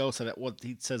Helios at what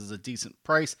he says is a decent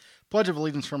price. Pledge of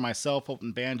Allegiance for myself,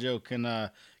 hoping Banjo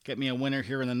can get me a winner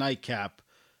here in the nightcap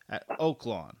at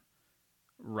Oaklawn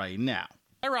right now.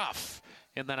 They're off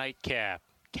in the nightcap.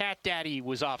 Cat Daddy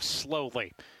was off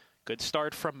slowly. Good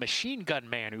start from Machine Gun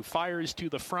Man, who fires to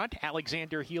the front.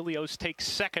 Alexander Helios takes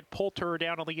second, Poulter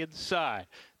down on the inside.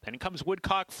 Then comes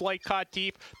Woodcock Flight, caught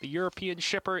deep. The European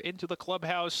shipper into the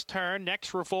clubhouse turn.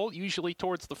 Next, Revolt, usually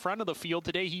towards the front of the field.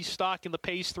 Today, he's stalking the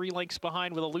pace, 3 lengths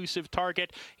behind with Elusive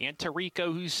Target. And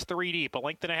Tarico, who's 3 deep. 1.5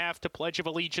 lengths to Pledge of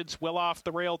Allegiance, well off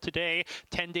the rail today.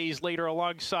 10 days later,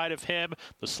 alongside of him,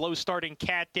 the slow-starting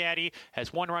Cat Daddy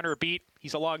has 1 runner beat.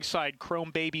 He's alongside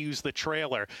Chrome Baby, who's the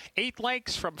trailer. 8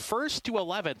 lengths from 1st to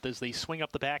 11th as they swing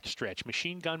up the backstretch.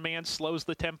 Machine Gun Man slows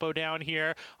the tempo down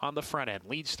here on the front end.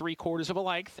 Leads 3/4 of a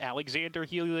length. Alexander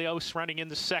Helios running in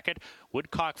the second.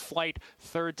 Woodcock Flight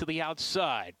third to the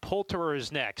outside. Poulterer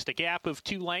is next. A gap of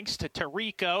 2 lengths to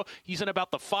Tarico. He's in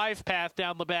about the 5 path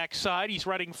down the backside. He's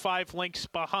running 5 lengths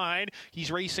behind.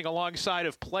 He's racing alongside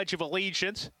of Pledge of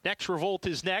Allegiance. Next, Revolt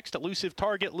is next. Elusive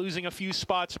Target losing a few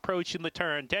spots approaching the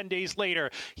turn. 10 days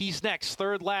later, he's next.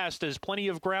 Third last. Has plenty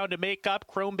of ground to make up.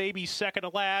 Chrome Baby second to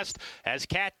last as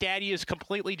Cat Daddy is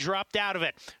completely dropped out of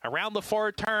it. Around the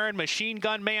far turn, Machine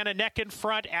Gun Man a neck in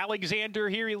front. Alexander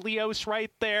Helios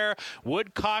right there.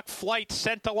 Woodcock Flight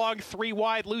sent along 3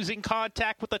 wide, losing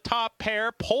contact with the top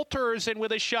pair. Poulter's in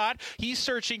with a shot. He's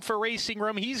searching for racing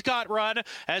room. He's got run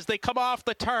as they come off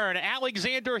the turn.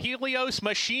 Alexander Helios,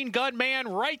 Machine Gun Man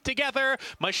right together.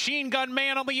 Machine Gun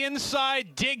Man on the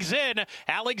inside digs in.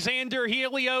 Alexander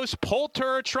Helios,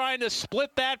 Poulter trying to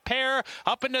split that pair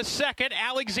up into second.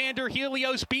 Alexander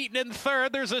Helios beaten in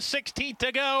third. There's a 16th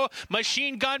to go.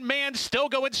 Machine Gun Man still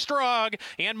going strong.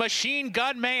 And Machine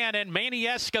Gun Man and Manny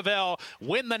Esquivel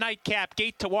win the nightcap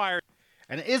gate to wire.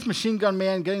 And it is Machine Gun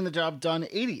Man getting the job done.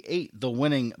 88, the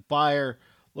winning buyer.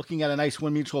 Looking at a nice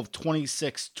win mutual of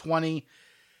 26-20.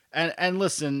 And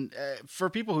listen, for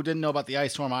people who didn't know about the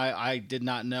ice storm, I did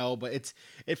not know, but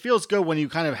it feels good when you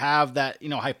kind of have that,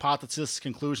 hypothesis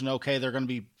conclusion. Okay, they're going to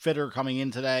be fitter coming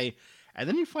in today. And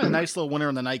then you find a nice little winner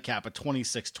in the nightcap at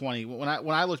 26-20.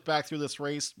 When I looked back through this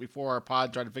race before our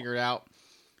pod, tried to figure it out,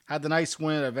 had the nice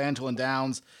win at Evangeline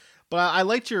Downs. But I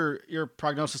liked your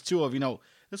prognosis too of,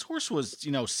 this horse was,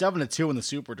 7-2 in the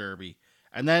Super Derby.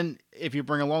 And then if you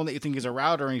bring along that you think he's a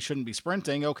router and he shouldn't be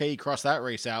sprinting, okay, he crossed that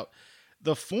race out.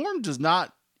 The form does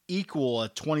not equal a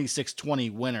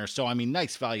 26-20 winner. So,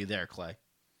 nice value there, Clay.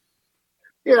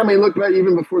 Yeah, look back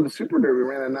even before the Super Derby,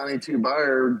 ran a 92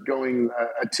 buyer going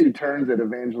 2 turns at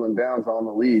Evangeline Downs on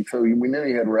the lead. So we knew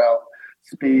he had route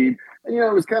speed. And,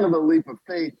 it was kind of a leap of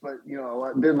faith, but,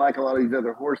 I didn't like a lot of these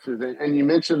other horses. And you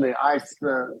mentioned the ice,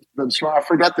 I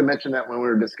forgot to mention that when we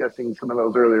were discussing some of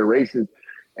those earlier races.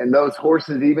 And those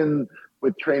horses, even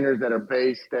with trainers that are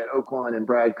based at Oaklawn and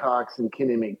Brad Cox and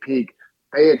Kenny McPeak,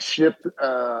 they had shipped,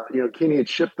 Kenny had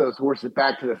shipped those horses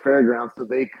back to the fairgrounds so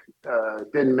they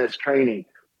didn't miss training.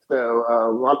 So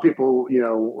a lot of people,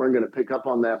 weren't going to pick up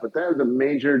on that, but that was a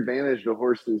major advantage to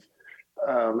horses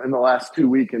in the last 2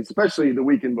 weekends, especially the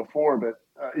weekend before. But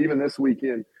even this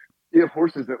weekend, you have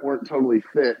horses that weren't totally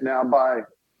fit. Now,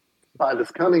 by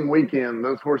this coming weekend,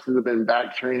 those horses have been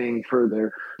back training for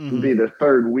be their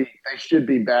 3rd week. They should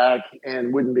be back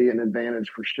and wouldn't be an advantage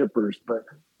for shippers. But,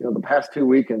 the past 2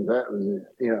 weekends, that was,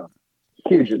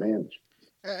 huge advantage.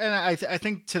 And I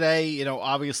think today,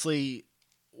 obviously,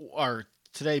 or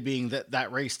today being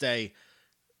that race day,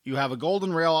 you have a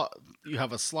golden rail, you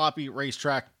have a sloppy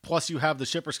racetrack, plus you have the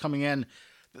shippers coming in.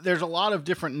 There's a lot of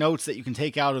different notes that you can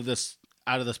take out of this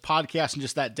podcast and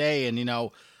just that day. And,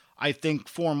 I think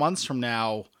 4 months from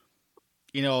now,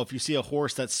 if you see a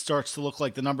horse that starts to look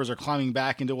like the numbers are climbing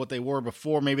back into what they were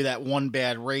before, maybe that one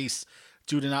bad race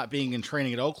due to not being in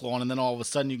training at Oaklawn, and then all of a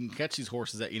sudden you can catch these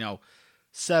horses at,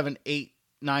 7, 8,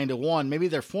 9-1. Maybe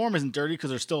their form isn't dirty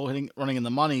because they're still running in the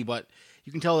money, but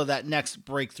you can tell that next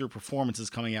breakthrough performance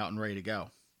is coming out and ready to go.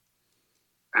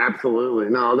 Absolutely.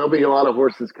 No, there'll be a lot of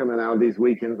horses coming out these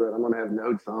weekends that I'm going to have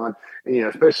notes on. And,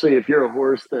 especially if you're a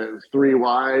horse that was 3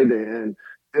 wide and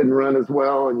didn't run as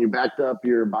well and you backed up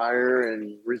your buyer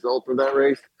and result of that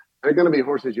race, they're going to be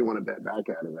horses you want to bet back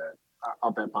out of that,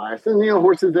 off that bias. And,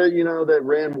 horses that, that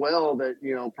ran well that,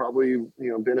 probably,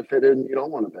 benefited and you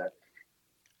don't want to bet.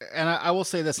 And I will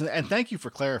say this, and thank you for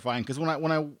clarifying, because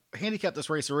when I handicapped this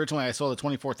race originally, I saw the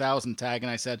 24,000 tag,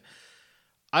 and I said,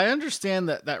 I understand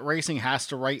that racing has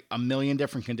to write a million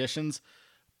different conditions,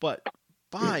 but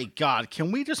by God,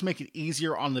 can we just make it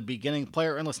easier on the beginning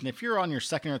player? And listen, if you're on your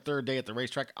second or third day at the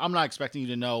racetrack, I'm not expecting you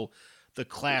to know the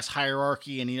class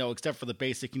hierarchy and, except for the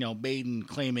basic, maiden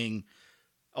claiming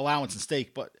allowance and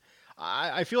stake. But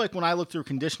I feel like when I look through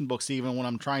condition books, even when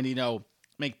I'm trying to,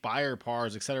 make buyer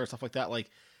pars, et cetera, stuff like that, like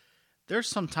there's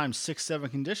sometimes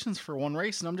 6-7 conditions for one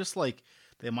race. And I'm just like,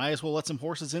 they might as well let some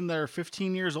horses in that are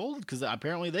 15 years old because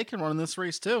apparently they can run in this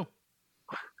race too.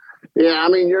 Yeah, I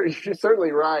mean, you're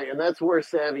certainly right. And that's where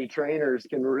savvy trainers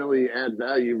can really add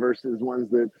value versus ones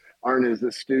that aren't as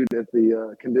astute at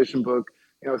the condition book.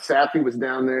 Safi was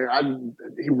down there.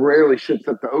 He rarely ships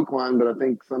up the Oaklawn, but I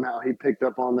think somehow he picked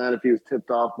up on that if he was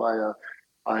tipped off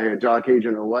by a jock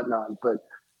agent or whatnot. But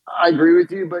I agree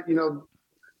with you, but,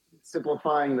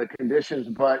 simplifying the conditions,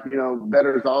 but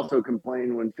bettors also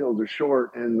complain when fields are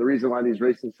short, and the reason why these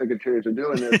racing secretaries are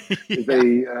doing this is they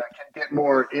can get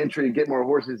more entry, get more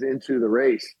horses into the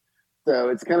race. So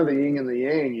it's kind of the yin and the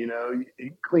yang. You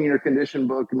clean your condition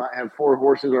book, you might have 4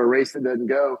 horses or a race that doesn't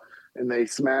go, and they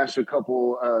smash a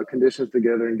couple conditions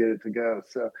together and get it to go.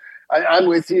 So I'm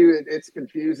with you. It's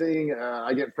confusing.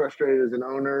 I get frustrated as an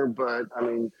owner, but I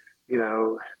mean,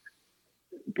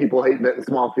 people hate betting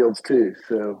small fields too.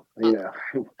 So,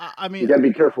 I mean, you got to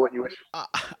be careful what you wish.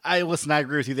 I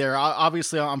agree with you there.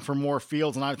 Obviously, I'm for more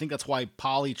fields, and I think that's why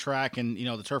poly track and,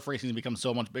 the turf racing has become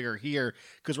so much bigger here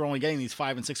because we're only getting these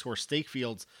 5 and 6 horse stake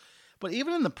fields. But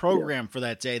even in the program for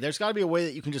that day, there's got to be a way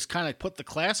that you can just kind of put the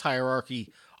class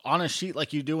hierarchy on a sheet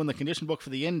like you do in the condition book for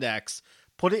the index,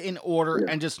 put it in order,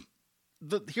 and just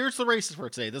here's the races for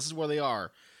today. This is where they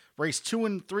are. Race 2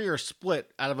 and 3 are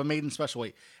split out of a maiden special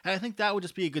weight. And I think that would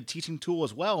just be a good teaching tool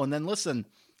as well. And then listen,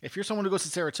 if you're someone who goes to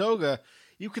Saratoga,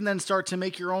 you can then start to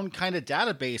make your own kind of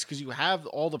database because you have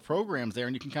all the programs there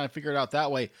and you can kind of figure it out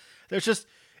that way.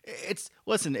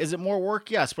 Listen, is it more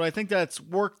work? Yes, but I think that's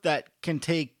work that can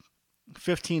take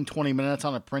 15, 20 minutes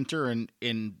on a printer and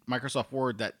in Microsoft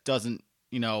Word that doesn't,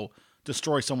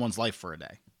 destroy someone's life for a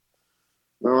day.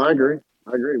 No, I agree.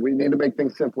 We need to make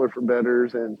things simpler for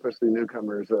bettors and especially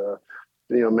newcomers,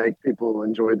 make people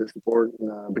enjoy the sport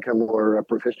and become more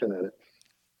proficient at it.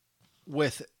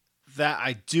 With that,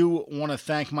 I do want to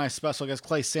thank my special guest,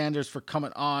 Clay Sanders, for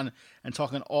coming on and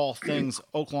talking all things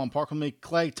Oaklawn Park with me.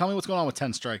 Clay, tell me what's going on with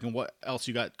 10 Strike and what else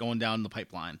you got going down the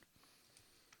pipeline.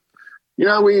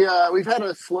 We've had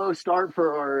a slow start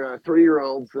for our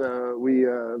 3-year-olds. We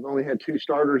only had 2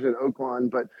 starters at Oaklawn,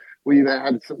 but we've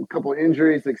had a couple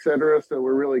injuries, et cetera. So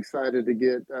we're really excited to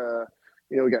get,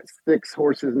 we got 6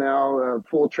 horses now,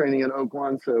 full training at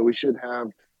Oaklawn. So we should have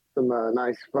some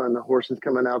nice, fun horses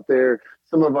coming out there.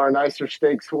 Some of our nicer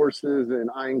stakes horses and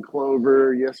Iron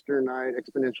Clover, Yesternight,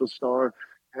 Exponential Star.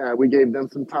 We gave them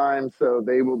some time, so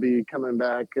they will be coming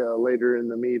back later in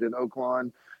the meet at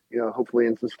Oaklawn. Hopefully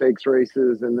in some stakes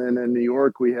races. And then in New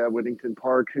York, we have Whittington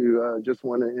Park, who just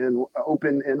won an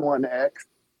open N1X,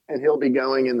 and he'll be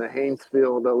going in the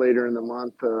Haynesfield later in the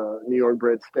month, New York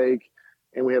bred stake.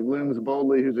 And we have Looms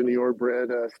Boldly, who's a New York bred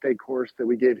stake horse that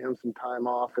we gave him some time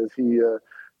off as he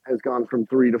has gone from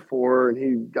 3 to 4, and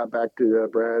he got back to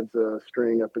Brad's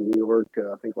string up in New York,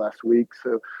 I think last week.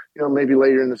 So, maybe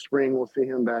later in the spring, we'll see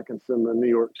him back in some New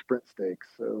York sprint stakes.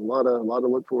 So a lot to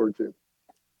look forward to.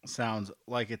 Sounds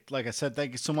like it. Like I said,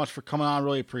 thank you so much for coming on.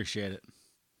 Really appreciate it.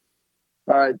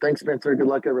 All right. Thanks, Spencer. Good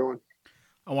luck, everyone.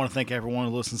 I want to thank everyone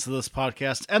who listens to this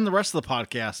podcast and the rest of the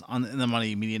podcast on the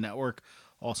Money Media Network.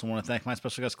 Also want to thank my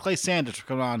special guest, Clay Sanders, for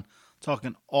coming on,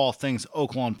 talking all things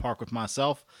Oaklawn Park with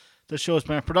myself. This show has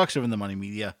been a production of In the Money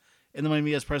Media. In the Money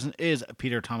Media's president is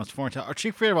Peter Thomas Fornta. Our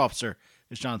chief creative officer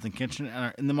is Jonathan Kinchin, and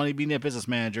our In the Money Media business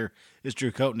manager is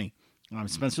Drew Coatney. I'm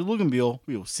Spencer Luganbuehl.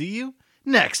 We will see you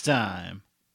next time.